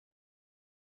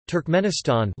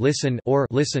Turkmenistan listen,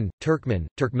 Turkmen,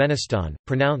 Turkmenistan,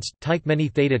 pronounced Tykmeni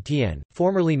Theta Tien,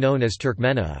 formerly known as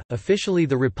Turkmenia. Officially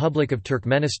the Republic of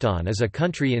Turkmenistan is a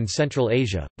country in Central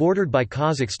Asia, bordered by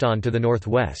Kazakhstan to the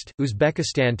northwest,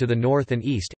 Uzbekistan to the north and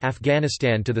east,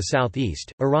 Afghanistan to the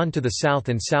southeast, Iran to the south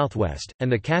and southwest, and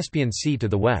the Caspian Sea to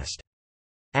the west.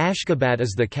 Ashgabat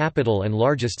is the capital and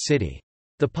largest city.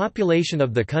 The population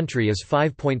of the country is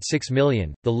 5.6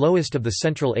 million, the lowest of the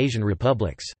Central Asian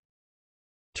republics.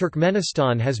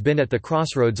 Turkmenistan has been at the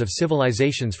crossroads of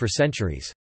civilizations for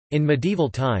centuries. In medieval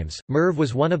times, Merv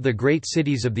was one of the great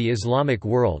cities of the Islamic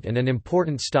world and an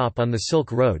important stop on the Silk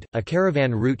Road, a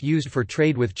caravan route used for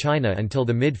trade with China until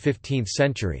the mid-15th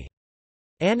century.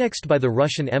 Annexed by the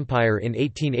Russian Empire in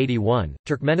 1881,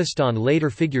 Turkmenistan later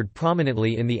figured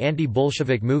prominently in the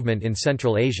anti-Bolshevik movement in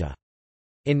Central Asia.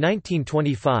 In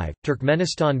 1925,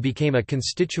 Turkmenistan became a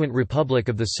constituent republic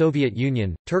of the Soviet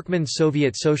Union, Turkmen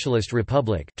Soviet Socialist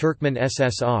Republic Turkmen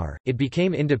SSR. It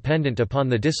became independent upon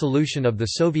the dissolution of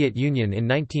the Soviet Union in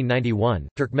 1991.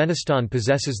 Turkmenistan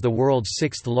possesses the world's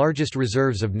sixth largest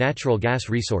reserves of natural gas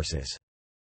resources.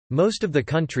 Most of the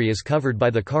country is covered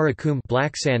by the Karakum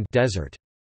Black Sand Desert.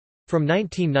 From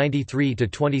 1993 to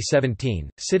 2017,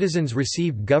 citizens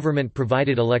received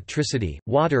government-provided electricity,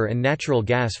 water and natural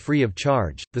gas free of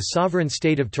charge. The sovereign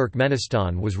state of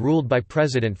Turkmenistan was ruled by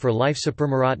President for life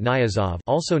Saparmurat Niyazov,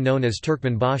 also known as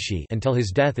Turkmenbashi, until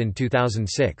his death in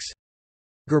 2006.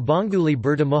 Gurbanguly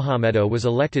Berdimuhamedow was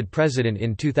elected president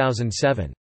in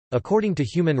 2007. According to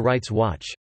Human Rights Watch,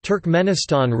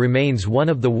 Turkmenistan remains one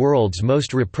of the world's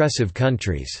most repressive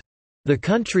countries. The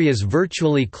country is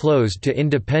virtually closed to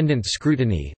independent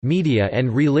scrutiny, media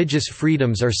and religious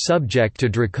freedoms are subject to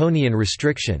draconian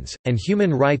restrictions, and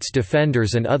human rights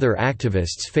defenders and other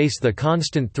activists face the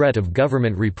constant threat of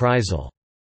government reprisal.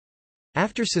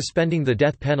 After suspending the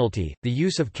death penalty, the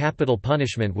use of capital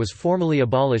punishment was formally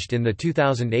abolished in the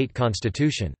 2008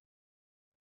 constitution.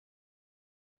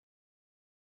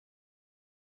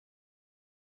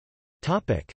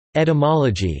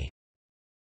 Etymology.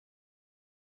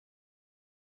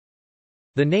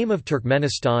 The name of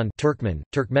Turkmenistan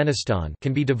Turkmenistan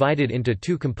can be divided into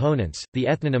two components, the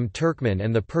ethnonym Turkmen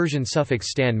and the Persian suffix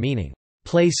stan meaning,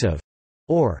 place of,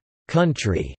 or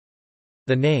country.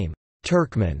 The name,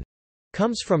 Turkmen,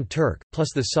 comes from Turk, plus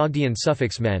the Sogdian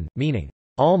suffix men, meaning,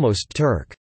 almost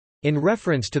Turk, in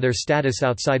reference to their status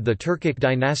outside the Turkic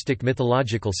dynastic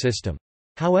mythological system.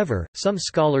 However, some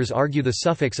scholars argue the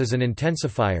suffix is an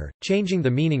intensifier, changing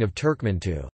the meaning of Turkmen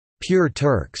to pure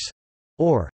Turks,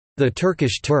 or the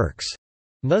Turkish Turks.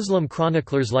 Muslim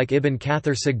chroniclers like Ibn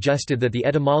Kathir suggested that the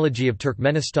etymology of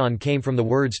Turkmenistan came from the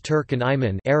words Turk and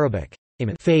Iman Arabic,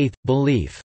 faith,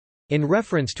 belief, in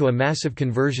reference to a massive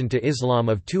conversion to Islam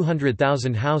of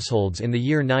 200,000 households in the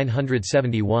year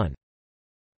 971.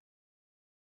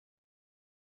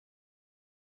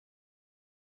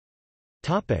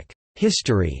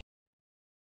 History.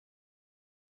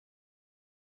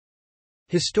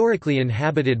 Historically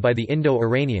inhabited by the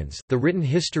Indo-Iranians, the written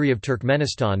history of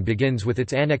Turkmenistan begins with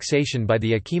its annexation by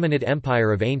the Achaemenid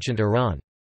Empire of ancient Iran.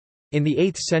 In the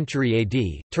 8th century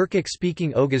AD,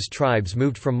 Turkic-speaking Oghuz tribes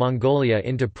moved from Mongolia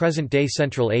into present-day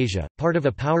Central Asia, part of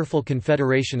a powerful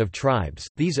confederation of tribes.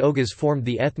 These Oghuz formed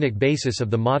the ethnic basis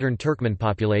of the modern Turkmen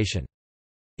population.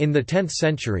 In the 10th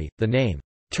century, the name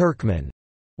Turkmen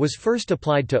was first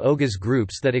applied to Oghuz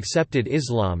groups that accepted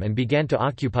Islam and began to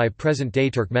occupy present-day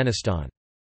Turkmenistan.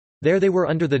 There they were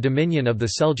under the dominion of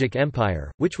the Seljuk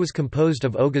Empire, which was composed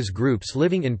of Oghuz groups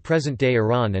living in present-day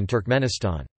Iran and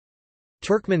Turkmenistan.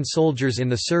 Turkmen soldiers in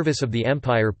the service of the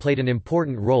empire played an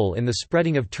important role in the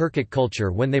spreading of Turkic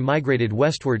culture when they migrated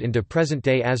westward into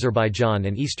present-day Azerbaijan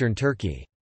and eastern Turkey.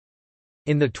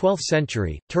 In the 12th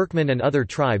century, Turkmen and other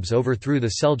tribes overthrew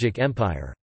the Seljuk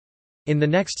Empire. In the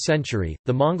next century,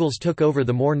 the Mongols took over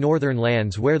the more northern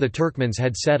lands where the Turkmens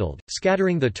had settled,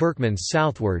 scattering the Turkmens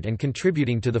southward and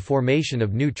contributing to the formation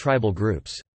of new tribal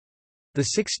groups. The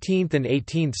 16th and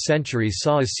 18th centuries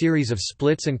saw a series of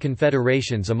splits and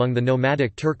confederations among the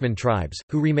nomadic Turkmen tribes,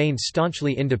 who remained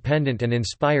staunchly independent and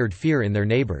inspired fear in their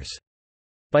neighbors.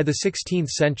 By the 16th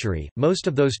century, most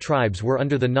of those tribes were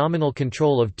under the nominal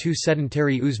control of two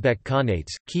sedentary Uzbek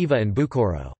khanates, Khiva and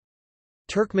Bukhara.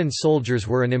 Turkmen soldiers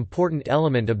were an important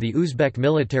element of the Uzbek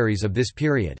militaries of this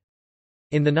period.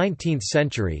 In the 19th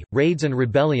century, raids and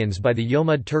rebellions by the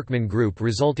Yomud Turkmen group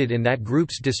resulted in that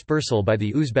group's dispersal by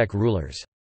the Uzbek rulers.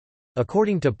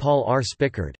 According to Paul R.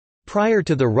 Spickard, prior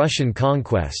to the Russian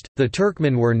conquest, the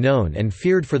Turkmen were known and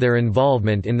feared for their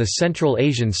involvement in the Central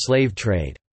Asian slave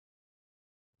trade.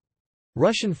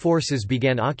 Russian forces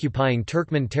began occupying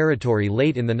Turkmen territory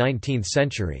late in the 19th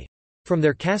century. From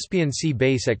their Caspian Sea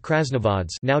base at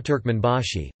Krasnovodsk, now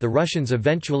Turkmenbashi, the Russians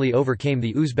eventually overcame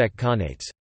the Uzbek Khanates.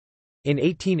 In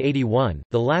 1881,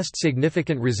 the last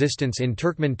significant resistance in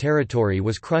Turkmen territory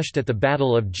was crushed at the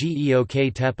Battle of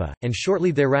Geok Tepe, and shortly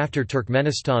thereafter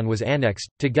Turkmenistan was annexed,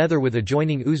 together with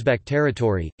adjoining Uzbek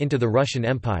territory, into the Russian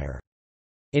Empire.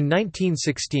 In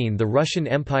 1916 the Russian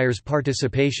Empire's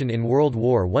participation in World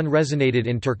War I resonated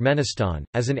in Turkmenistan,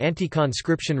 as an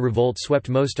anti-conscription revolt swept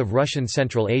most of Russian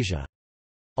Central Asia.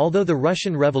 Although the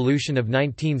Russian Revolution of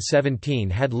 1917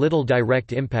 had little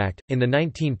direct impact, in the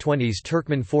 1920s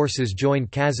Turkmen forces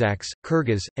joined Kazakhs,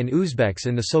 Kyrgyz, and Uzbeks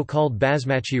in the so-called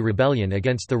Basmachi rebellion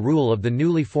against the rule of the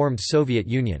newly formed Soviet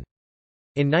Union.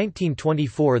 In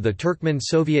 1924 the Turkmen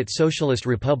Soviet Socialist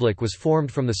Republic was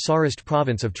formed from the Tsarist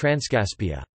province of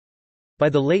Transcaspia. By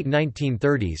the late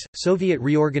 1930s, Soviet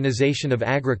reorganization of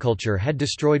agriculture had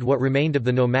destroyed what remained of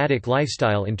the nomadic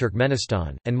lifestyle in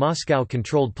Turkmenistan, and Moscow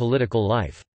controlled political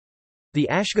life. The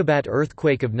Ashgabat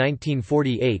earthquake of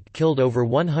 1948 killed over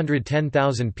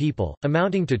 110,000 people,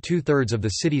 amounting to two-thirds of the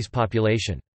city's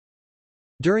population.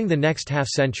 During the next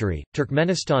half-century,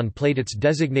 Turkmenistan played its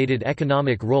designated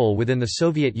economic role within the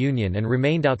Soviet Union and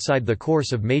remained outside the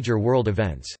course of major world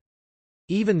events.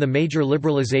 Even the major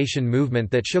liberalization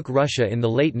movement that shook Russia in the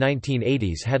late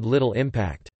 1980s had little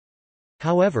impact.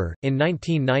 However, in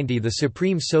 1990 the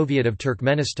Supreme Soviet of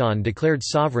Turkmenistan declared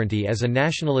sovereignty as a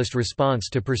nationalist response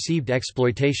to perceived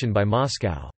exploitation by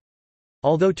Moscow.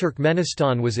 Although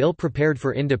Turkmenistan was ill-prepared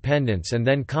for independence and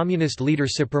then communist leader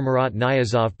Saparmurat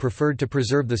Niyazov preferred to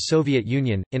preserve the Soviet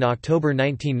Union, in October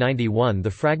 1991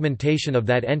 the fragmentation of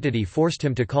that entity forced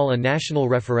him to call a national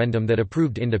referendum that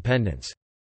approved independence.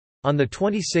 On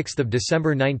 26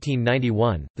 December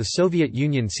 1991, the Soviet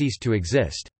Union ceased to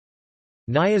exist.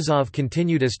 Niyazov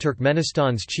continued as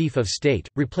Turkmenistan's chief of state,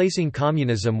 replacing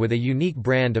communism with a unique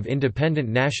brand of independent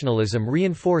nationalism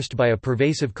reinforced by a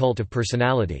pervasive cult of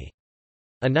personality.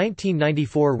 A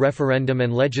 1994 referendum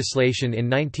and legislation in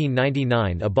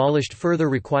 1999 abolished further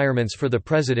requirements for the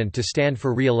president to stand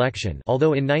for re-election,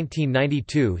 although in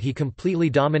 1992 he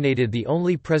completely dominated the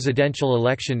only presidential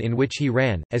election in which he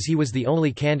ran, as he was the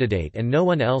only candidate and no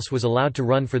one else was allowed to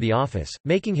run for the office,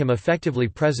 making him effectively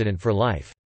president for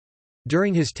life.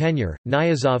 During his tenure,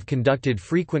 Niyazov conducted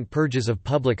frequent purges of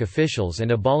public officials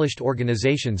and abolished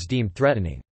organizations deemed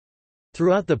threatening.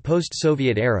 Throughout the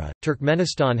post-Soviet era,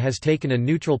 Turkmenistan has taken a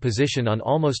neutral position on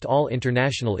almost all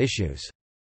international issues.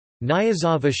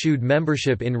 Niyazov eschewed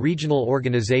membership in regional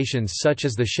organizations such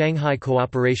as the Shanghai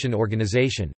Cooperation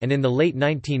Organization, and in the late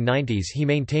 1990s he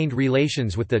maintained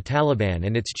relations with the Taliban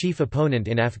and its chief opponent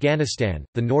in Afghanistan,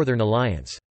 the Northern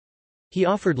Alliance. He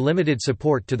offered limited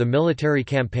support to the military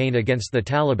campaign against the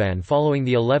Taliban following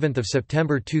the 11th of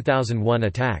September 2001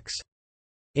 attacks.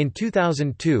 In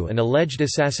 2002 an alleged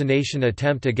assassination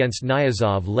attempt against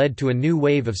Niyazov led to a new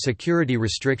wave of security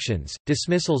restrictions,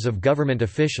 dismissals of government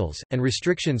officials, and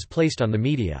restrictions placed on the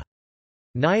media.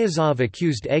 Niyazov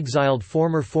accused exiled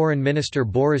former Foreign Minister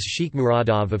Boris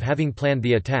Sheikmuradov of having planned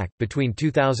the attack. Between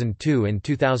 2002 and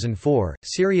 2004,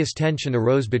 serious tension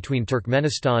arose between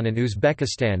Turkmenistan and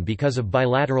Uzbekistan because of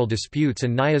bilateral disputes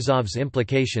and Niyazov's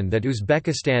implication that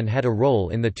Uzbekistan had a role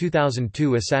in the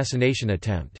 2002 assassination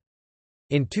attempt.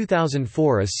 In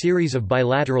 2004 a series of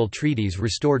bilateral treaties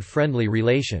restored friendly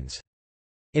relations.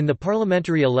 In the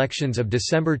parliamentary elections of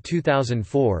December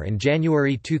 2004 and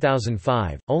January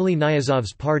 2005, only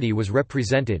Niyazov's party was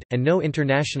represented, and no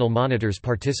international monitors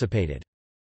participated.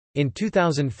 In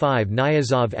 2005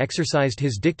 Niyazov exercised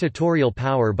his dictatorial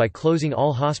power by closing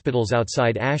all hospitals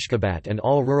outside Ashgabat and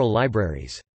all rural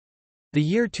libraries. The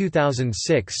year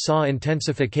 2006 saw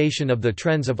intensification of the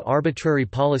trends of arbitrary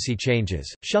policy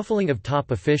changes, shuffling of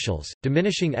top officials,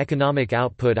 diminishing economic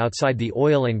output outside the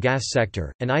oil and gas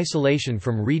sector, and isolation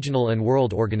from regional and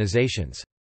world organizations.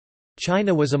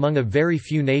 China was among a very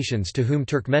few nations to whom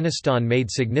Turkmenistan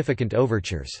made significant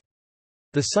overtures.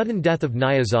 The sudden death of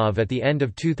Niyazov at the end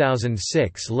of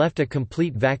 2006 left a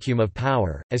complete vacuum of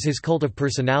power, as his cult of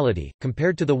personality,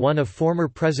 compared to the one of former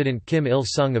President Kim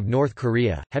Il-sung of North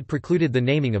Korea, had precluded the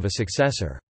naming of a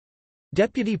successor.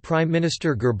 Deputy Prime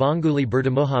Minister Gurbanguly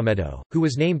Berdimuhamedow, who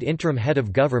was named interim head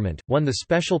of government, won the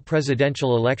special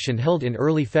presidential election held in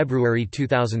early February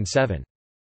 2007.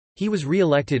 He was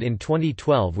re-elected in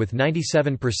 2012 with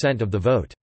 97% of the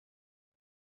vote.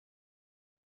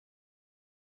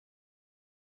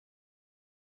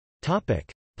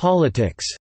 Politics.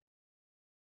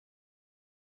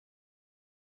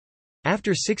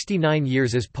 After 69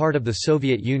 years as part of the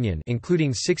Soviet Union,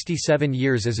 including 67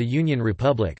 years as a Union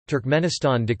Republic,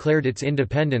 Turkmenistan declared its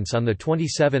independence on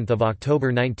 27 October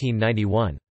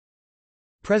 1991.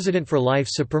 President for life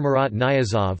Saparmurat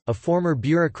Niyazov, a former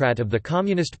bureaucrat of the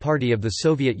Communist Party of the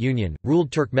Soviet Union,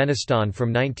 ruled Turkmenistan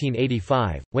from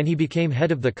 1985, when he became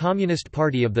head of the Communist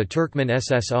Party of the Turkmen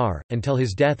SSR, until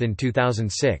his death in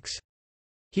 2006.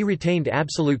 He retained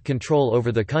absolute control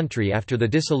over the country after the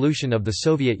dissolution of the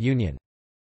Soviet Union.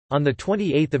 On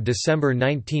 28 December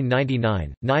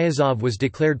 1999, Niyazov was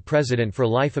declared president for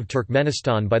life of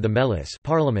Turkmenistan by the Mejlis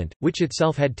parliament, which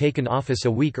itself had taken office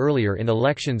a week earlier in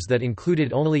elections that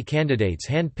included only candidates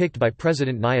hand-picked by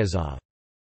President Niyazov.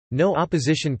 No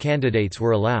opposition candidates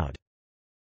were allowed.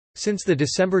 Since the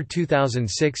December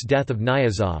 2006 death of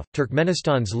Niyazov,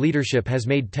 Turkmenistan's leadership has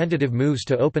made tentative moves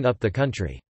to open up the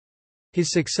country.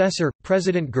 His successor,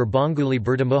 President Gurbanguly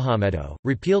Berdimuhamedow,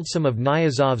 repealed some of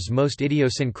Niyazov's most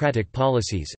idiosyncratic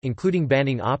policies, including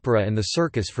banning opera and the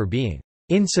circus for being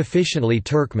insufficiently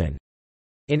Turkmen.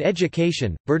 In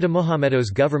education, Berdimuhamedow's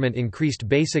government increased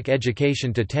basic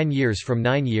education to 10 years from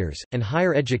 9 years, and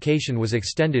higher education was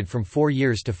extended from 4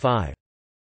 years to 5.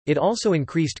 It also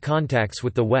increased contacts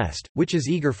with the West, which is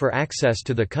eager for access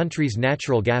to the country's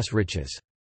natural gas riches.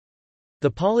 The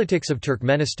politics of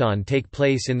Turkmenistan take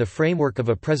place in the framework of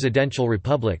a presidential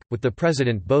republic, with the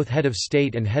president both head of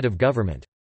state and head of government.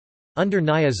 Under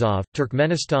Niyazov,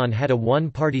 Turkmenistan had a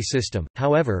one-party system,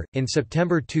 however, in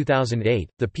September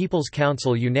 2008, the People's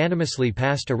Council unanimously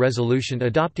passed a resolution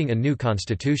adopting a new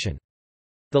constitution.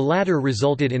 The latter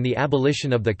resulted in the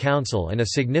abolition of the council and a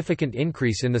significant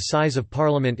increase in the size of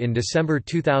parliament in December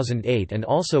 2008 and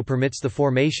also permits the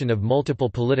formation of multiple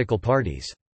political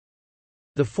parties.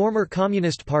 The former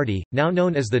Communist Party, now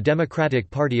known as the Democratic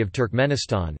Party of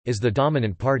Turkmenistan, is the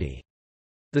dominant party.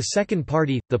 The second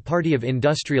party, the Party of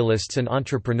Industrialists and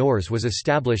Entrepreneurs, was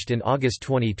established in August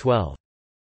 2012.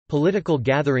 Political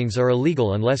gatherings are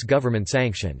illegal unless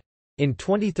government-sanctioned. In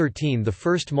 2013, the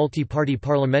first multi-party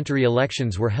parliamentary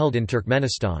elections were held in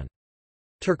Turkmenistan.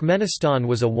 Turkmenistan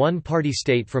was a one-party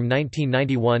state from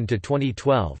 1991 to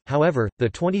 2012, however, the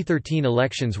 2013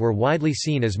 elections were widely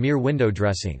seen as mere window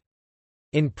dressing.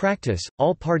 In practice,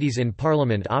 all parties in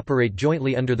parliament operate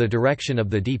jointly under the direction of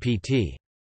the DPT.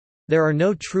 There are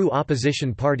no true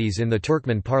opposition parties in the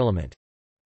Turkmen parliament.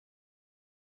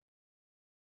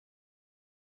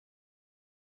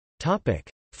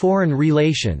 Foreign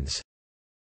relations.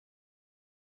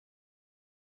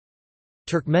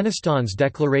 Turkmenistan's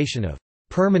declaration of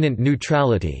permanent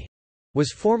neutrality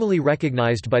was formally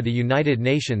recognized by the United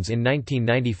Nations in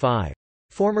 1995.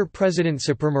 Former President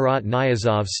Saparmurat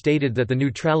Niyazov stated that the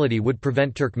neutrality would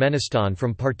prevent Turkmenistan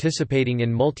from participating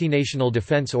in multinational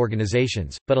defense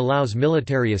organizations, but allows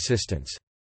military assistance.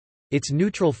 Its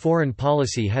neutral foreign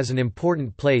policy has an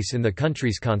important place in the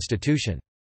country's constitution.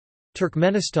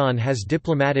 Turkmenistan has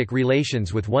diplomatic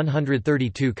relations with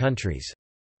 132 countries.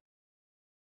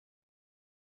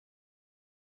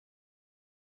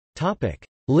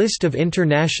 List of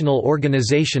international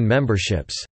organization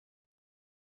memberships.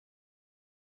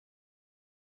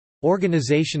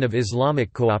 Organization of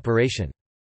Islamic Cooperation.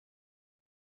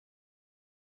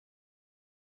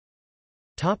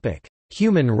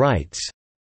 Human rights.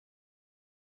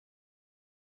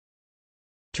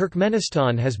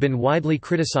 Turkmenistan has been widely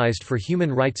criticized for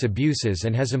human rights abuses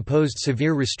and has imposed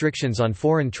severe restrictions on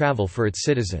foreign travel for its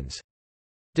citizens.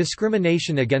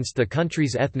 Discrimination against the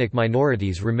country's ethnic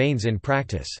minorities remains in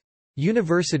practice.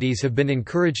 Universities have been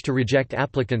encouraged to reject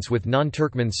applicants with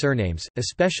non-Turkmen surnames,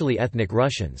 especially ethnic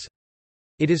Russians.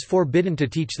 It is forbidden to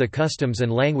teach the customs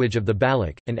and language of the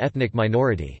Baloch, an ethnic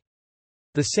minority.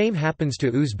 The same happens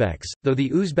to Uzbeks, though the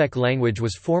Uzbek language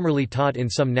was formerly taught in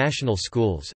some national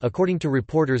schools. According to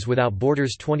Reporters Without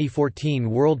Borders' 2014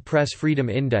 World Press Freedom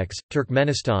Index,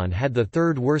 Turkmenistan had the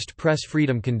third worst press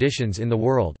freedom conditions in the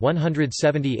world,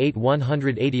 178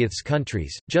 180th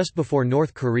countries, just before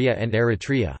North Korea and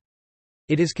Eritrea.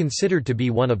 It is considered to be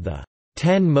one of the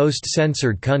 10 most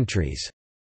censored countries.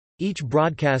 Each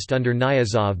broadcast under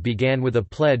Niyazov began with a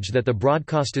pledge that the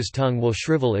broadcaster's tongue will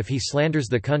shrivel if he slanders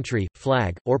the country,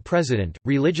 flag, or president.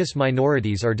 Religious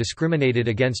minorities are discriminated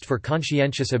against for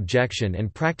conscientious objection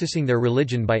and practicing their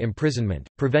religion by imprisonment,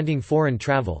 preventing foreign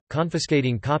travel,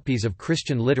 confiscating copies of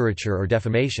Christian literature, or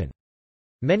defamation.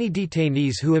 Many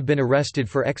detainees who have been arrested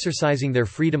for exercising their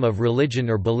freedom of religion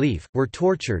or belief were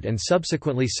tortured and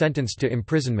subsequently sentenced to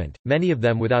imprisonment, many of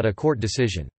them without a court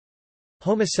decision.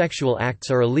 Homosexual acts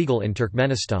are illegal in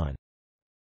Turkmenistan.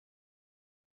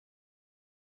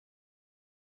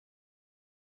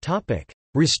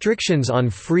 Restrictions on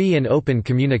free and open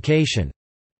communication.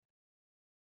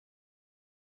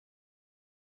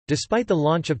 Despite the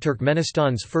launch of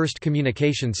Turkmenistan's first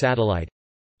communication satellite,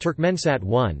 Turkmensat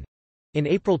 1, In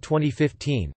April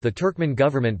 2015, the Turkmen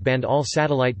government banned all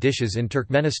satellite dishes in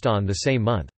Turkmenistan the same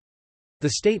month.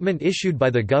 The statement issued by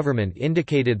the government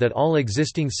indicated that all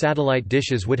existing satellite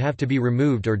dishes would have to be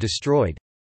removed or destroyed,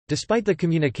 despite the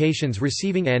communications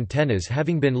receiving antennas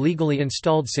having been legally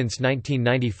installed since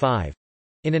 1995.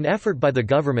 In an effort by the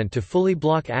government to fully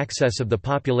block access of the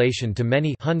population to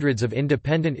many hundreds of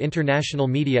independent international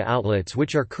media outlets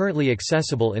which are currently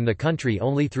accessible in the country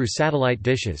only through satellite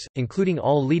dishes, including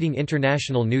all leading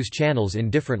international news channels in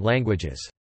different languages.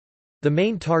 The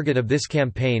main target of this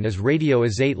campaign is Radio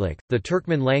Azatlık, the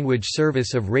Turkmen language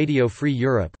service of Radio Free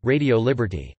Europe, Radio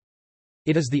Liberty.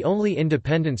 It is the only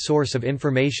independent source of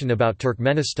information about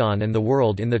Turkmenistan and the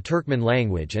world in the Turkmen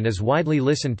language and is widely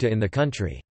listened to in the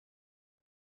country.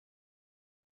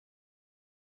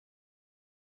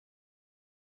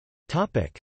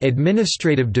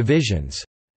 Administrative divisions.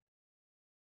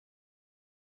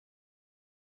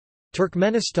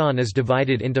 Turkmenistan is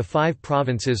divided into 5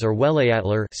 provinces or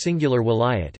velayatlar singular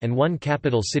wilayat and 1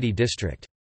 capital city district.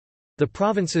 The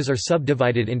provinces are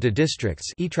subdivided into districts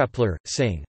Etraplar,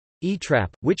 Sing.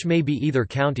 Etrap, which may be either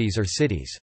counties or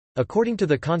cities. According to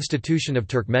the Constitution of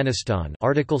Turkmenistan,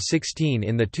 Article 16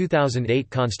 in the 2008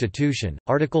 Constitution,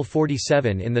 Article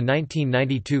 47 in the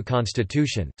 1992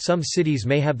 Constitution, some cities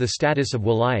may have the status of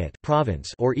wilayat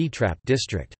province or Etrap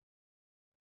district.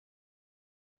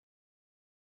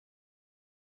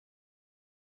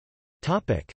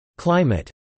 Topic: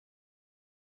 Climate.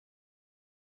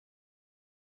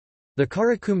 The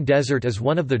Karakum Desert is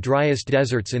one of the driest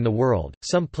deserts in the world.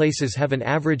 Some places have an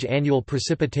average annual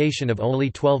precipitation of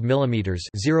only 12 mm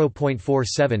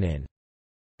 (0.47 in).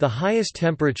 The highest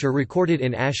temperature recorded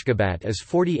in Ashgabat is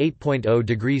 48.0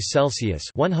 degrees Celsius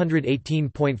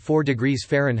 (118.4 degrees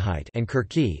Fahrenheit) and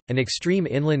Kirki, an extreme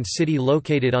inland city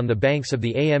located on the banks of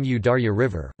the Amu Darya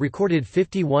River, recorded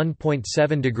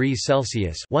 51.7 degrees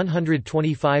Celsius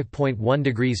 (125.1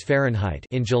 degrees Fahrenheit)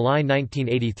 in July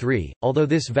 1983, although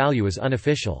this value is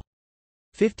unofficial.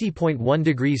 50.1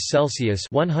 degrees Celsius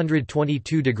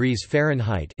 (122 degrees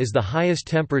Fahrenheit) is the highest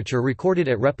temperature recorded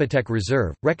at Repetek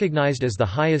Reserve, recognized as the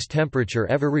highest temperature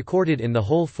ever recorded in the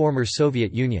whole former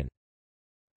Soviet Union.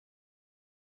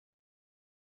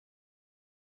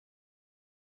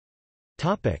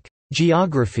 Topic: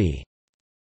 Geography.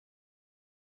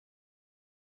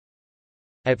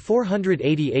 At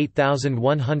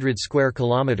 488,100 square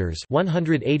kilometers,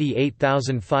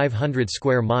 188,500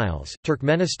 square miles,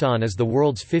 Turkmenistan is the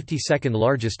world's 52nd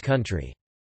largest country.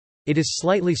 It is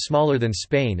slightly smaller than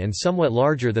Spain and somewhat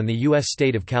larger than the U.S.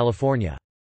 state of California.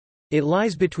 It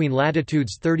lies between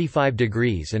latitudes 35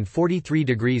 degrees and 43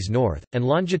 degrees north, and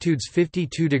longitudes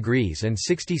 52 degrees and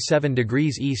 67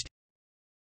 degrees east.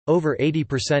 Over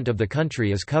 80% of the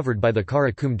country is covered by the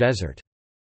Karakum Desert.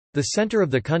 The center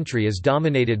of the country is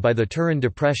dominated by the Turan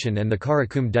Depression and the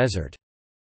Karakum Desert.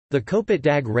 The Kopet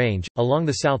Dag Range, along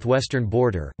the southwestern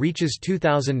border, reaches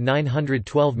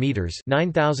 2,912 meters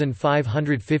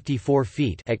 (9,554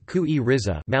 feet) at Ku-e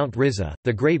Riza, Mount Riza,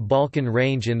 the Great Balkan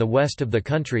Range in the west of the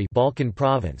country, Balkan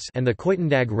Province, and the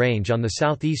Koytndag Range on the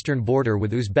southeastern border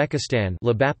with Uzbekistan,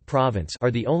 Labap Province, are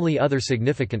the only other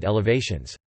significant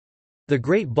elevations. The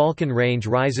Great Balkan Range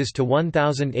rises to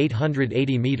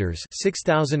 1,880 meters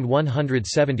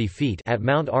 (6,170 feet) at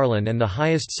Mount Arlan, and the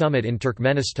highest summit in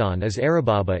Turkmenistan is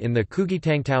Arababa in the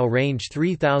Kugitangtau Range,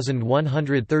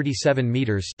 3,137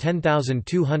 meters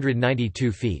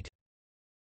 (10,292 feet).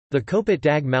 The Kopet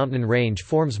Dag mountain range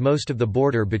forms most of the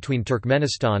border between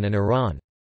Turkmenistan and Iran.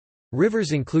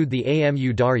 Rivers include the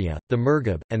Amu Darya, the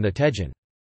Murghab, and the Tejan.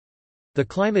 The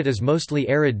climate is mostly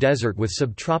arid desert with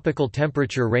subtropical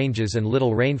temperature ranges and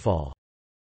little rainfall.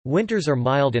 Winters are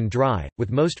mild and dry,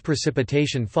 with most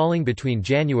precipitation falling between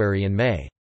January and May.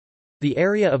 The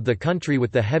area of the country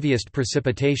with the heaviest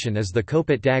precipitation is the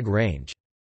Kopet Dag Range.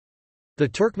 The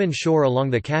Turkmen shore along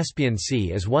the Caspian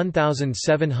Sea is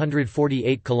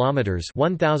 1,748 kilometers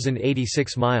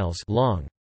 (1,086 miles) long.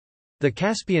 The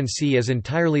Caspian Sea is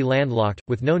entirely landlocked,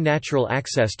 with no natural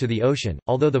access to the ocean,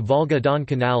 although the Volga-Don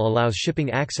Canal allows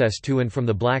shipping access to and from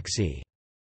the Black Sea.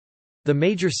 The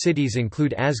major cities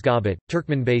include Azgabat,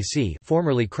 Turkmenbaşı,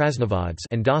 formerly Krasnovodsk,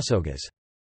 and Dasogas.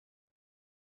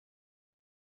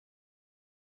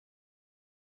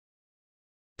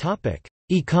 Topic: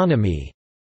 Economy.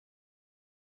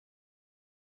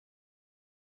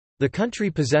 The country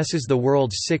possesses the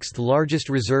world's sixth largest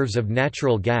reserves of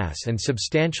natural gas and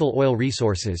substantial oil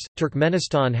resources.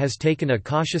 Turkmenistan has taken a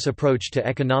cautious approach to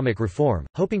economic reform,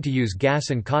 hoping to use gas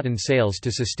and cotton sales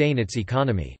to sustain its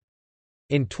economy.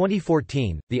 In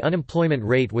 2014, the unemployment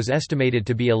rate was estimated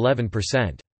to be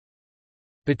 11%.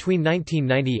 Between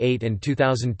 1998 and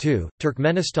 2002,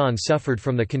 Turkmenistan suffered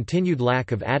from the continued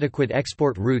lack of adequate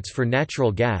export routes for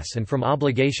natural gas and from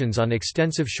obligations on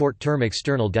extensive short-term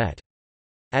external debt.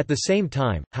 At the same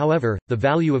time, however, the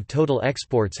value of total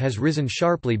exports has risen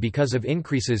sharply because of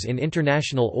increases in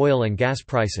international oil and gas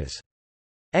prices.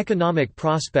 Economic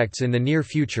prospects in the near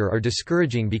future are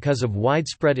discouraging because of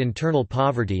widespread internal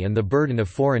poverty and the burden of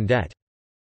foreign debt.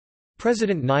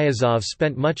 President Niyazov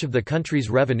spent much of the country's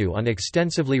revenue on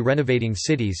extensively renovating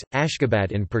cities,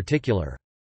 Ashgabat in particular.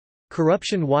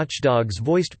 Corruption watchdogs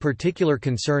voiced particular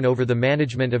concern over the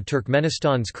management of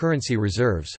Turkmenistan's currency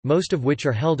reserves, most of which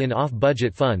are held in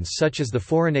off-budget funds such as the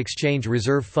Foreign Exchange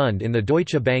Reserve Fund in the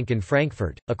Deutsche Bank in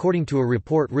Frankfurt, according to a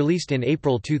report released in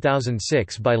April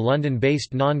 2006 by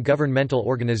London-based non-governmental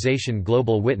organisation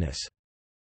Global Witness.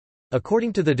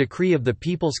 According to the decree of the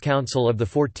People's Council of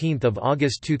 14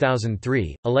 August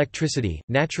 2003, electricity,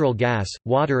 natural gas,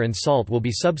 water and salt will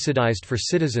be subsidized for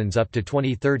citizens up to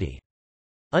 2030.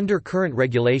 Under current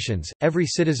regulations, every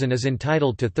citizen is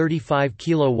entitled to 35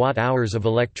 kilowatt-hours of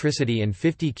electricity and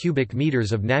 50 cubic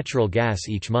meters of natural gas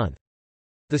each month.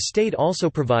 The state also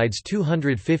provides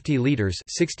 250 liters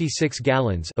 66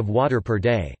 gallons of water per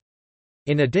day.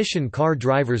 In addition, car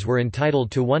drivers were entitled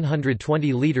to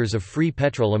 120 liters of free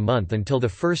petrol a month until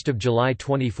 1 July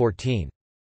 2014.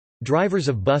 Drivers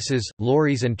of buses,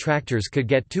 lorries and tractors could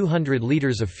get 200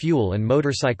 liters of fuel and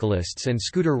motorcyclists and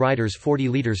scooter riders 40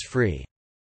 liters free.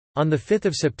 On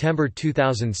 5 September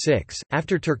 2006,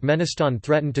 after Turkmenistan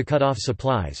threatened to cut off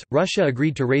supplies, Russia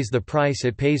agreed to raise the price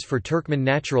it pays for Turkmen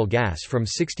natural gas from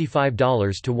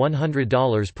 $65 to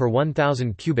 $100 per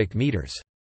 1,000 cubic meters.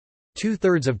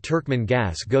 Two-thirds of Turkmen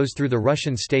gas goes through the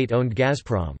Russian state-owned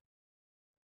Gazprom.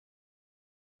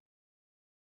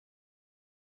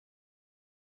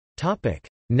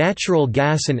 Natural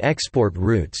gas and export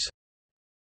routes.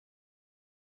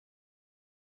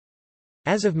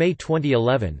 As of May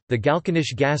 2011, the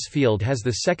Galkanish gas field has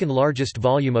the second largest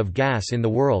volume of gas in the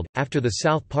world, after the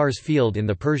South Pars field in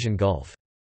the Persian Gulf.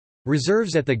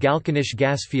 Reserves at the Galkanish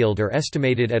gas field are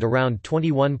estimated at around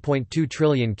 21.2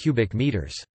 trillion cubic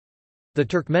meters. The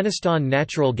Turkmenistan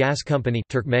Natural Gas Company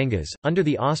Turkmengas, under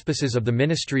the auspices of the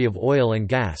Ministry of Oil and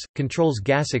Gas, controls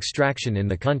gas extraction in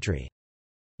the country.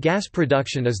 Gas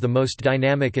production is the most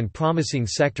dynamic and promising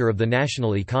sector of the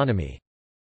national economy.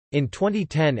 In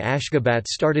 2010, Ashgabat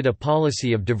started a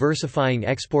policy of diversifying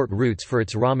export routes for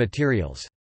its raw materials.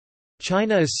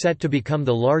 China is set to become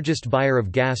the largest buyer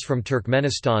of gas from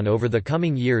Turkmenistan over the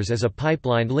coming years as a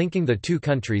pipeline linking the two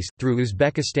countries, through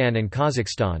Uzbekistan and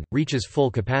Kazakhstan, reaches full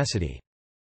capacity.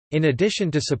 In addition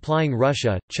to supplying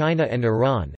Russia, China and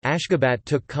Iran, Ashgabat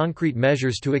took concrete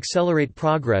measures to accelerate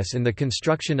progress in the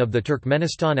construction of the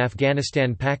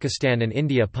Turkmenistan-Afghanistan-Pakistan and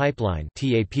India Pipeline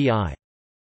 (TAPI).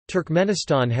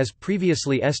 Turkmenistan has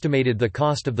previously estimated the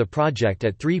cost of the project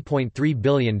at $3.3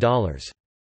 billion.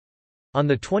 On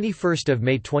 21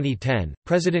 May 2010,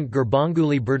 President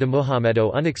Gurbanguly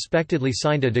Berdimuhamedow unexpectedly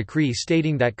signed a decree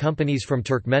stating that companies from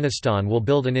Turkmenistan will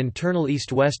build an internal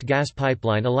east-west gas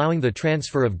pipeline allowing the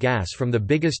transfer of gas from the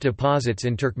biggest deposits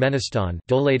in Turkmenistan,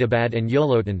 Dowletabad and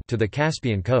Yolotan, to the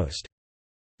Caspian coast.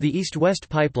 The east-west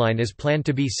pipeline is planned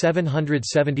to be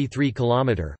 773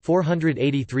 km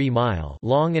 (483 mile)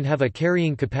 long and have a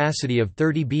carrying capacity of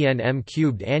 30 bnm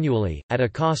cubed annually, at a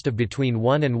cost of between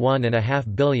 $1 and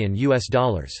 $1.5 billion.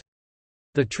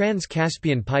 The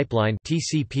Trans-Caspian Pipeline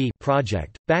 (TCP)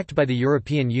 project, backed by the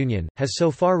European Union, has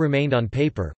so far remained on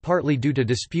paper, partly due to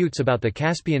disputes about the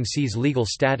Caspian Sea's legal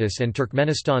status and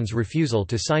Turkmenistan's refusal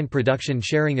to sign production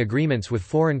sharing agreements with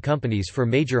foreign companies for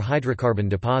major hydrocarbon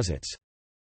deposits.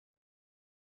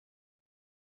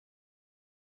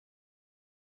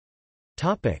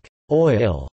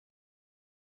 Oil.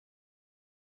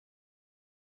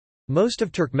 Most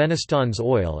of Turkmenistan's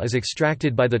oil is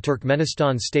extracted by the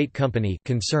Turkmenistan State Company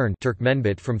concern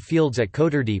Turkmenbit from fields at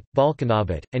Koturdeep,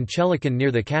 Balkanabet, and Chelikan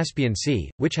near the Caspian Sea,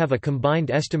 which have a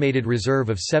combined estimated reserve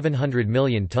of 700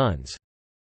 million tons.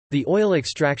 The oil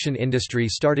extraction industry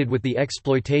started with the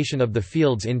exploitation of the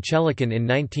fields in Chelikan in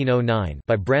 1909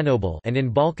 by Branobel and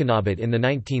in Balkanabet in the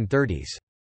 1930s.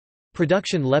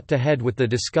 Production leapt ahead with the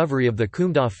discovery of the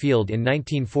Kumdah field in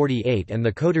 1948 and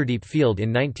the Koturdeep field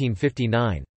in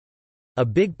 1959. A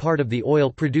big part of the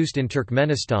oil produced in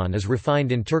Turkmenistan is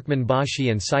refined in Turkmenbashi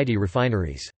and Saidi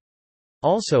refineries.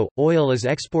 Also, oil is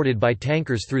exported by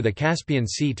tankers through the Caspian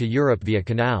Sea to Europe via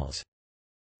canals.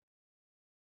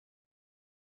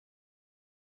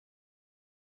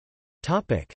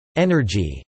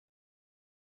 Energy.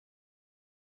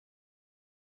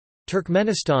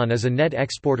 Turkmenistan is a net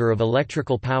exporter of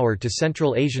electrical power to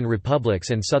Central Asian republics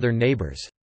and southern neighbors.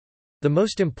 The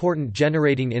most important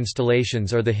generating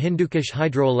installations are the Hindukush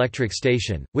Hydroelectric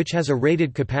Station, which has a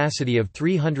rated capacity of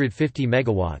 350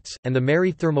 MW, and the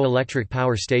Mary Thermoelectric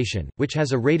Power Station, which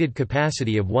has a rated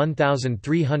capacity of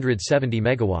 1,370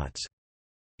 MW.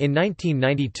 In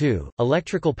 1992,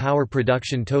 electrical power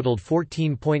production totaled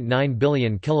 14.9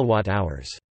 billion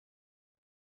kilowatt-hours.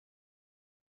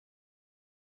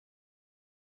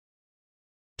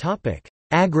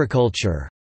 Agriculture.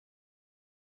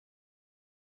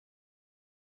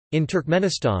 In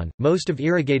Turkmenistan, most of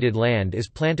irrigated land is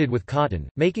planted with cotton,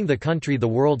 making the country the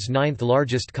world's ninth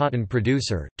largest cotton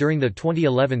producer. During the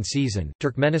 2011 season,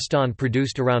 Turkmenistan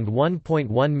produced around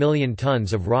 1.1 million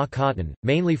tons of raw cotton,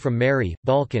 mainly from Mary,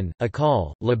 Balkan,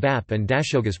 Akal, Labap, and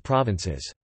Dashogas provinces.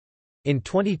 In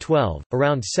 2012,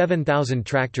 around 7,000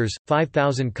 tractors,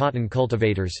 5,000 cotton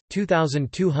cultivators,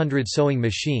 2,200 sewing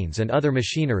machines, and other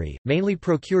machinery, mainly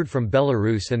procured from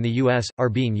Belarus and the US, are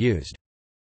being used.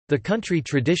 The country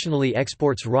traditionally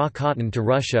exports raw cotton to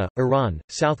Russia, Iran,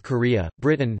 South Korea,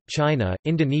 Britain, China,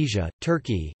 Indonesia,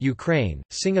 Turkey, Ukraine,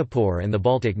 Singapore and the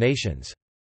Baltic nations.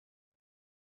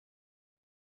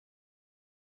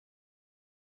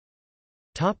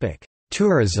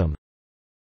 Tourism.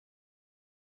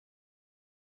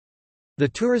 The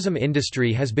tourism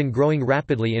industry has been growing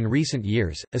rapidly in recent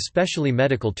years, especially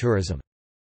medical tourism.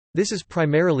 This is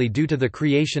primarily due to the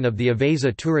creation of the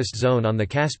Avesa tourist zone on the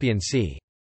Caspian Sea.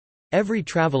 Every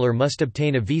traveler must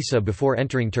obtain a visa before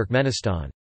entering Turkmenistan.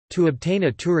 To obtain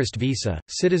a tourist visa,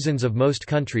 citizens of most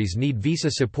countries need visa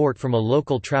support from a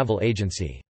local travel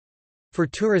agency. For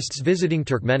tourists visiting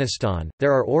Turkmenistan,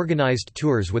 there are organized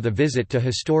tours with a visit to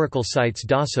historical sites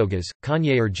Dashogas,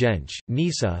 Konyaaltı,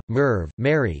 Nisa, Merv,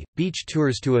 Mary, beach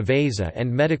tours to Avesa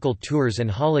and medical tours and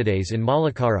holidays in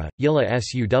Malakara, Yila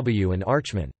Suw and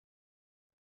Archman.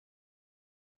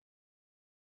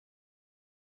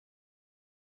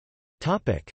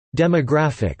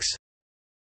 Demographics.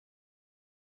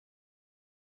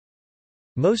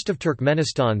 Most of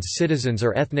Turkmenistan's citizens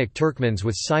are ethnic Turkmens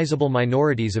with sizable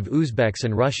minorities of Uzbeks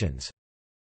and Russians.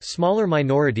 Smaller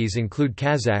minorities include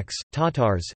Kazakhs,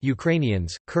 Tatars,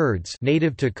 Ukrainians, Kurds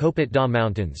native to Kopet Dağ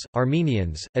Mountains,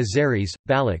 Armenians, Azeris,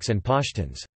 Balochs and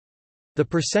Pashtuns. The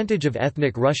percentage of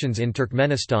ethnic Russians in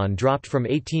Turkmenistan dropped from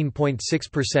 18.6%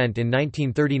 in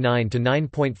 1939 to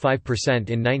 9.5%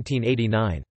 in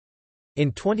 1989.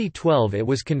 In 2012 it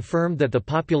was confirmed that the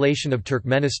population of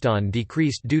Turkmenistan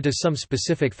decreased due to some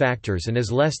specific factors and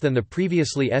is less than the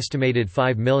previously estimated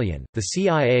 5 million. The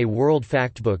CIA World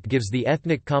Factbook gives the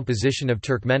ethnic composition of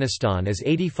Turkmenistan as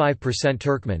 85%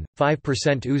 Turkmen,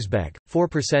 5% Uzbek,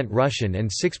 4% Russian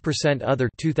and 6% other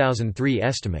 2003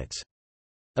 estimates.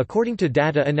 According to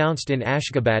data announced in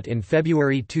Ashgabat in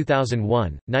February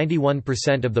 2001,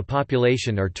 91% of the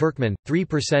population are Turkmen,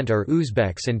 3% are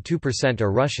Uzbeks and 2%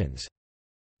 are Russians.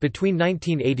 Between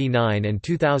 1989 and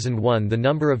 2001 the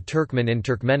number of Turkmen in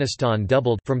Turkmenistan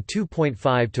doubled from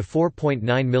 2.5 to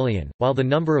 4.9 million, while the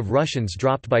number of Russians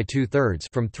dropped by two-thirds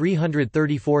from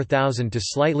 334,000 to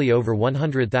slightly over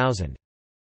 100,000.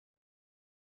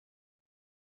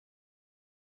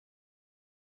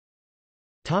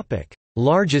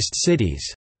 Largest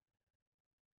cities.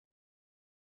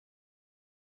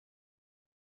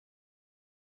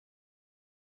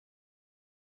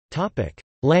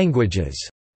 Languages.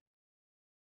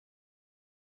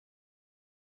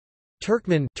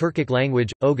 Turkmen Turkic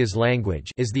language, Oghuz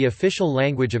language is the official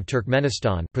language of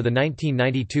Turkmenistan per the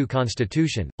 1992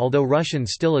 constitution, although Russian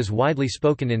still is widely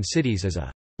spoken in cities as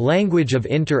a language of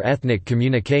inter-ethnic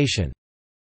communication.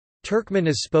 Turkmen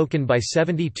is spoken by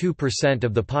 72%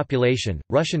 of the population,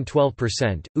 Russian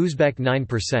 12%, Uzbek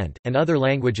 9%, and other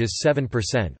languages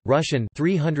 7%. Russian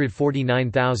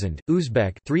 349,000,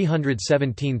 Uzbek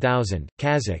 317,000,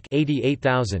 Kazakh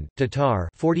 88,000, Tatar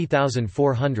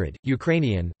 40,400,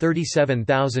 Ukrainian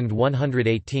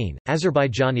 37,118,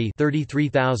 Azerbaijani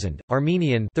 33,000,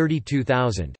 Armenian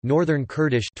 32,000, Northern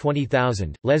Kurdish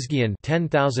 20,000, Lezgian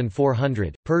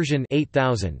 10,400, Persian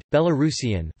 8,000,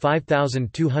 Belarusian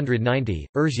 5,290,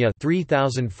 Ursia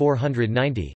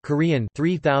 3,490, Korean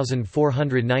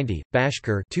 3,490,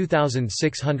 Bashkir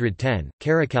 2,610,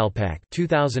 Karakalpak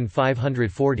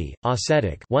 2,540,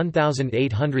 Ossetic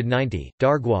 1,890,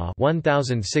 Dargwa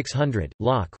 1,600,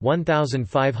 Lak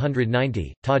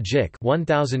 1,590, Tajik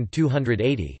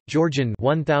 1,280, Georgian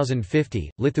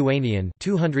 1,050, Lithuanian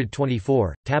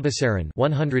 224, Tabasaran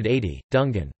 180,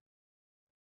 Dungan.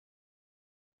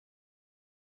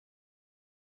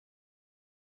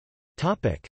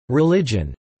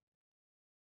 Religion.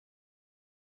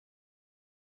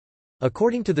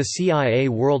 According to the CIA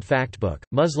World Factbook,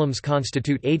 Muslims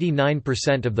constitute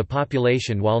 89% of the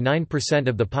population, while 9%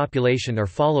 of the population are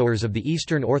followers of the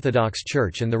Eastern Orthodox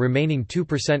Church and the remaining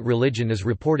 2% religion is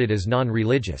reported as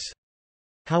non-religious.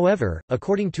 However,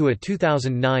 according to a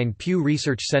 2009 Pew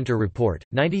Research Center report,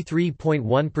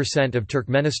 93.1% of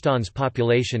Turkmenistan's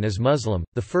population is Muslim.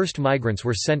 The first migrants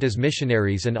were sent as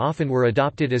missionaries and often were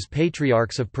adopted as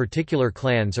patriarchs of particular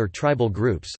clans or tribal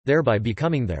groups, thereby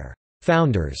becoming their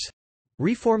founders.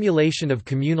 Reformulation of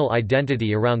communal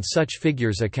identity around such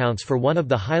figures accounts for one of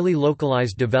the highly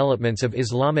localized developments of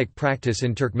Islamic practice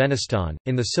in Turkmenistan.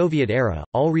 In the Soviet era,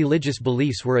 all religious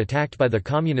beliefs were attacked by the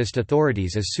communist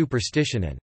authorities as superstition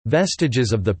and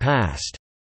vestiges of the past.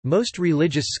 Most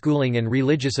religious schooling and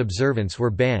religious observance were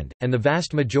banned, and the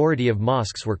vast majority of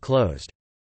mosques were closed.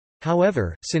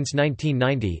 However, since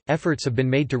 1990, efforts have been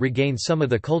made to regain some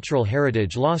of the cultural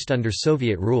heritage lost under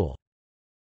Soviet rule.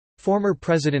 Former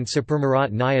President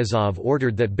Saparmurat Niyazov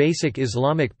ordered that basic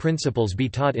Islamic principles be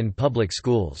taught in public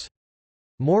schools.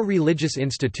 More religious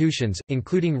institutions,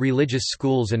 including religious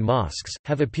schools and mosques,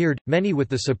 have appeared, many with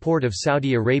the support of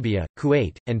Saudi Arabia,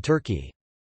 Kuwait, and Turkey.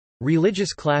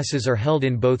 Religious classes are held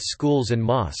in both schools and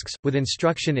mosques, with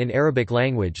instruction in Arabic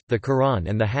language, the Quran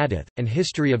and the Hadith, and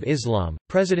history of Islam.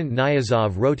 President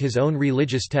Niyazov wrote his own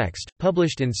religious text,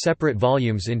 published in separate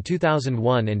volumes in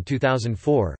 2001 and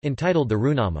 2004, entitled the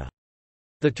Runama.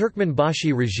 The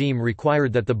Turkmenbashi regime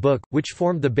required that the book, which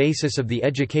formed the basis of the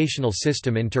educational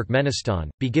system in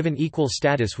Turkmenistan, be given equal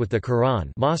status with the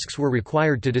Quran. Mosques were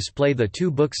required to display the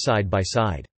two books side by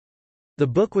side. The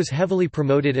book was heavily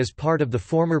promoted as part of the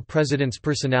former president's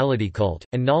personality cult,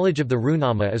 and knowledge of the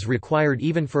Runama is required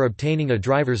even for obtaining a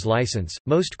driver's license.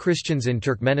 Most Christians in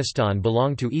Turkmenistan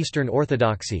belong to Eastern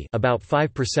Orthodoxy, about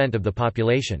 5% of the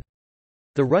population.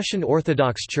 The Russian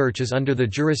Orthodox Church is under the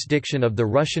jurisdiction of the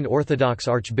Russian Orthodox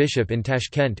Archbishop in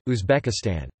Tashkent,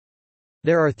 Uzbekistan.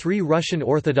 There are 3 Russian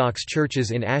Orthodox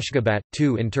churches in Ashgabat,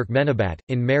 2 in Turkmenabat,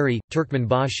 in Mary,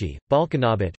 Turkmenbashi,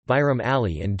 Balkanabat, Bayram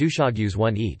Ali and Dushagyuz,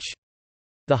 1 each.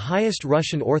 The highest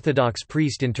Russian Orthodox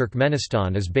priest in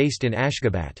Turkmenistan is based in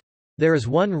Ashgabat. There is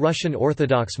 1 Russian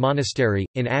Orthodox monastery,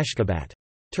 in Ashgabat.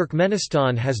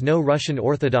 Turkmenistan has no Russian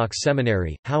Orthodox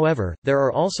seminary, however, there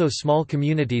are also small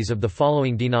communities of the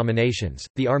following denominations: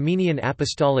 the Armenian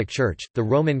Apostolic Church, the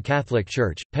Roman Catholic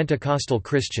Church, Pentecostal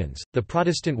Christians, the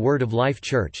Protestant Word of Life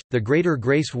Church, the Greater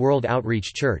Grace World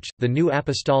Outreach Church, the New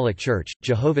Apostolic Church,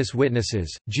 Jehovah's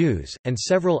Witnesses, Jews, and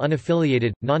several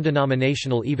unaffiliated,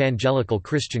 non-denominational evangelical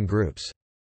Christian groups.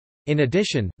 In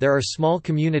addition, there are small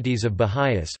communities of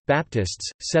Baha'is,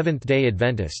 Baptists, Seventh-day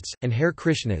Adventists, and Hare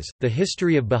Krishnas. The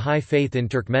history of Baha'i faith in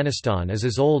Turkmenistan is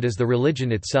as old as the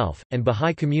religion itself, and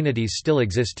Baha'i communities still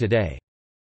exist today.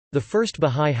 The first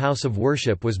Baha'i house of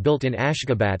worship was built in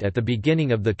Ashgabat at the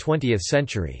beginning of the 20th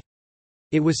century.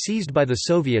 It was seized by the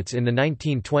Soviets in the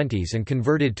 1920s and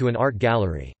converted to an art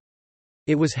gallery.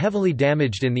 It was heavily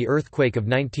damaged in the earthquake of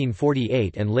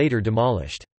 1948 and later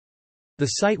demolished. The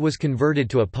site was converted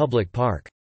to a public park.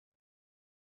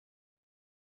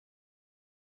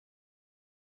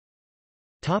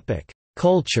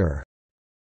 Culture.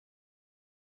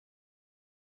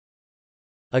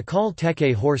 Akal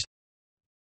teke horse,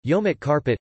 Yomit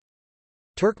carpet,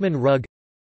 Turkmen rug,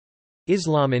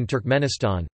 Islam in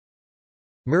Turkmenistan,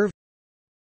 Merv,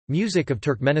 music of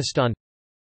Turkmenistan,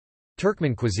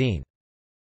 Turkmen cuisine.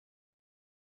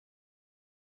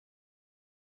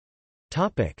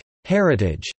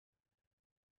 Heritage.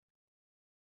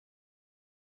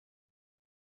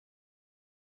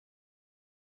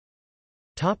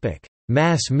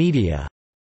 Mass media.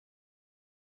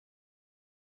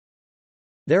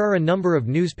 There are a number of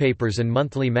newspapers and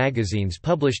monthly magazines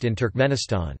published in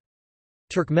Turkmenistan.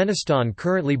 Turkmenistan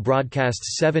currently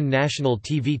broadcasts 7 national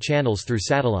TV channels through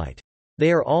satellite.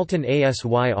 They are Altan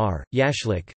Asyr,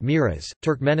 Yashlik, Miraz,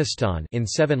 Turkmenistan in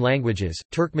 7 languages,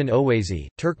 Turkmen Owazi,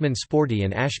 Turkmen Sporty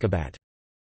and Ashgabat.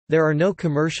 There are no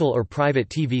commercial or private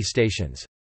TV stations.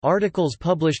 Articles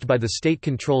published by the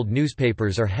state-controlled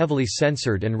newspapers are heavily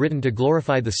censored and written to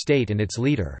glorify the state and its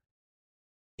leader.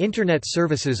 Internet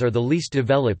services are the least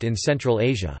developed in Central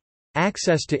Asia.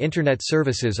 Access to Internet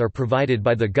services are provided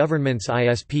by the government's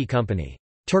ISP company,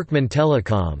 Turkmen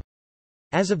Telecom.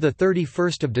 As of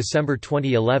 31 December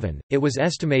 2011, it was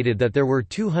estimated that there were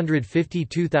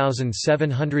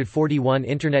 252,741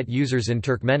 Internet users in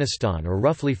Turkmenistan, or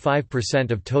roughly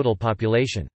 5% of total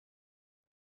population.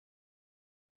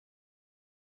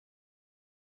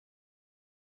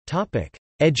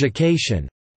 Education.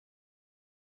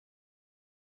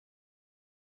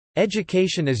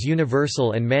 Education is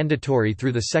universal and mandatory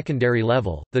through the secondary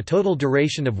level, the total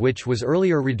duration of which was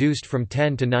earlier reduced from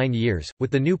 10 to 9 years.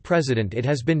 With the new president, it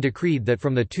has been decreed that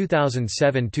from the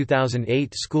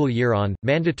 2007-2008 school year on,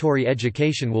 mandatory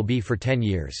education will be for 10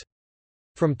 years.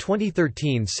 From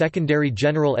 2013, secondary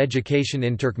general education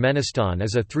in Turkmenistan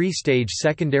is a three-stage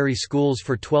secondary schools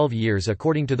for 12 years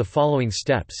according to the following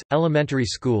steps: elementary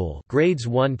school, grades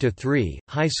 1 to 3,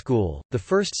 high school, the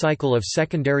first cycle of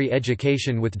secondary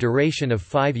education with duration of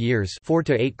 5 years, 4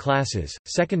 to 8 classes,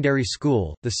 secondary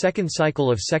school, the second cycle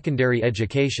of secondary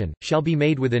education shall be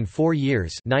made within 4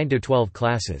 years, 9 to 12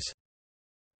 classes.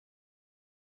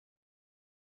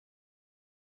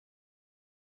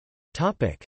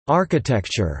 Topic: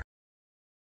 Architecture.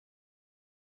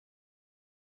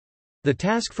 The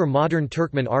task for modern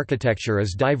Turkmen architecture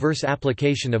is diverse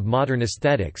application of modern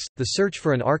aesthetics, the search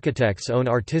for an architect's own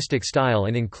artistic style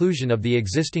and inclusion of the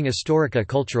existing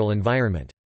historico-cultural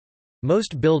environment.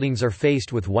 Most buildings are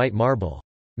faced with white marble.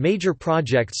 Major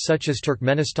projects such as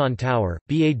Turkmenistan Tower,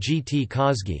 Bagt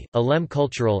Kozgi, Alem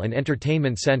Cultural and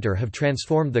Entertainment Center have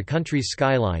transformed the country's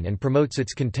skyline and promotes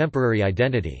its contemporary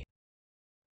identity.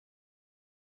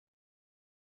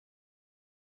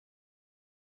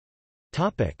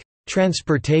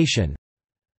 Transportation.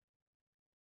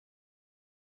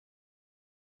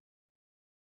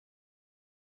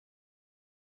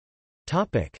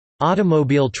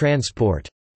 Automobile transport.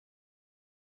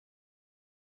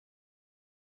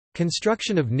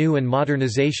 Construction of new and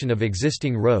modernization of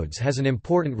existing roads has an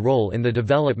important role in the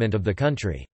development of the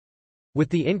country. With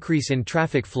the increase in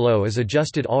traffic flow is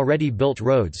adjusted already built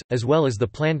roads, as well as the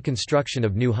planned construction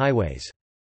of new highways.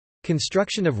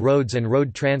 Construction of roads and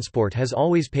road transport has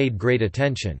always paid great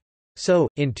attention. So,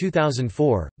 in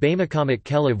 2004, Baymakamit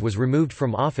Kelev was removed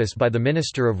from office by the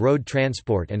Minister of Road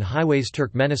Transport and Highways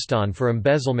Turkmenistan for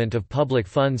embezzlement of public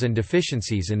funds and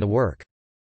deficiencies in the work.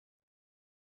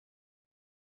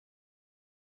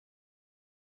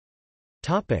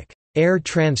 Air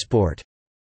transport.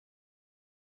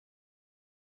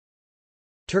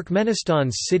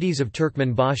 Turkmenistan's cities of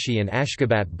Turkmenbashi and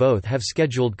Ashgabat both have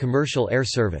scheduled commercial air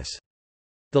service.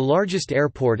 The largest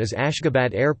airport is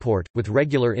Ashgabat Airport, with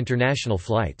regular international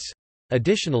flights.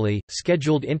 Additionally,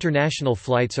 scheduled international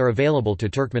flights are available to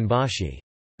Turkmenbashi.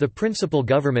 The principal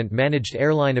government-managed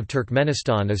airline of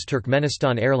Turkmenistan is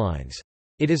Turkmenistan Airlines.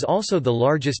 It is also the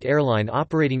largest airline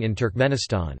operating in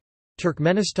Turkmenistan.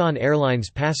 Turkmenistan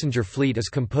Airlines' passenger fleet is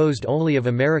composed only of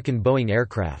American Boeing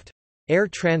aircraft. Air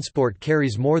transport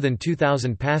carries more than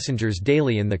 2,000 passengers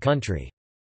daily in the country.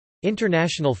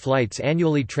 International flights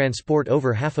annually transport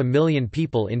over 500,000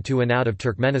 people into and out of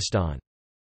Turkmenistan.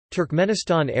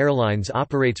 Turkmenistan Airlines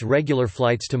operates regular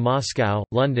flights to Moscow,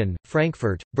 London,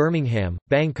 Frankfurt, Birmingham,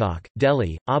 Bangkok,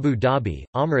 Delhi, Abu Dhabi,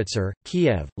 Amritsar,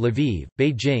 Kiev, Lviv,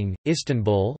 Beijing,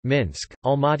 Istanbul, Minsk,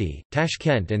 Almaty,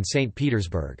 Tashkent and St.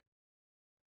 Petersburg.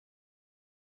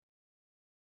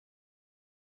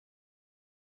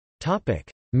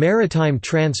 Maritime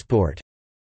transport.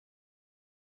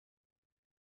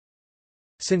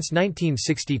 Since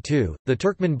 1962, the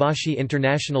Turkmenbashi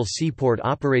International Seaport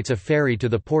operates a ferry to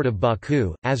the port of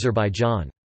Baku, Azerbaijan.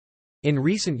 In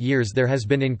recent years there has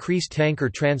been increased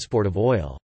tanker transport of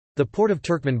oil. The port of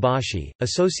Turkmenbashi,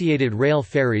 associated rail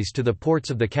ferries to the ports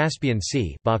of the Caspian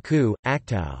Sea, Baku,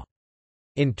 Aktau.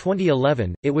 In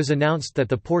 2011, it was announced that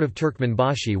the port of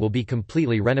Turkmenbashi will be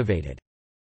completely renovated.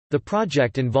 The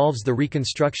project involves the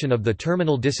reconstruction of the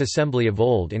terminal disassembly of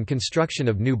old and construction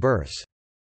of new berths.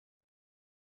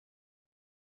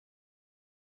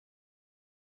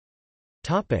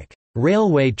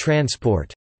 Railway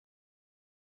transport.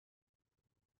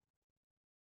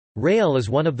 Rail is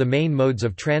one of the main modes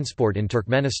of transport in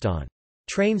Turkmenistan.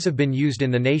 Trains have been used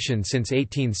in the nation since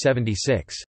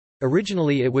 1876.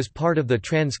 Originally it was part of the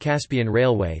Trans-Caspian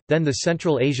Railway, then the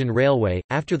Central Asian Railway.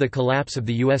 After the collapse of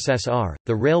the USSR,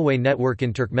 the railway network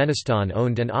in Turkmenistan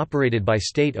owned and operated by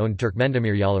state-owned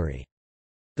Turkmendemiryaleri.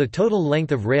 The total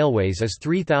length of railways is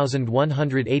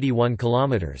 3,181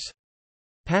 kilometers.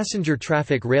 Passenger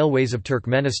traffic railways of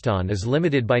Turkmenistan is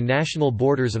limited by national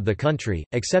borders of the country,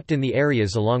 except in the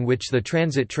areas along which the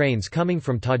transit trains coming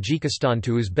from Tajikistan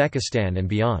to Uzbekistan and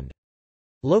beyond.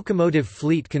 Locomotive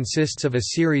fleet consists of a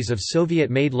series of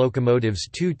Soviet-made locomotives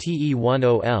 2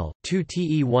 TE-10L, 2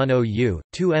 TE-10U,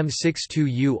 2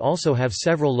 M62U also have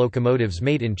several locomotives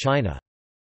made in China.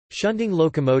 Shunting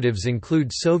locomotives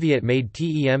include Soviet-made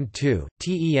TEM-2,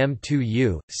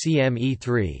 TEM-2U,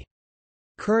 CME-3.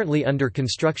 Currently under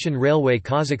construction railway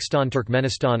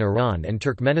Kazakhstan-Turkmenistan-Iran and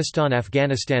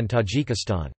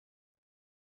Turkmenistan-Afghanistan-Tajikistan.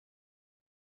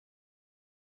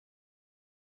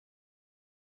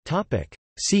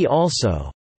 See also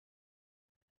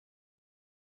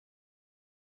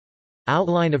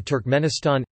Outline of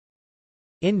Turkmenistan.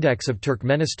 Index of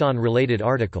Turkmenistan-related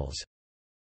articles.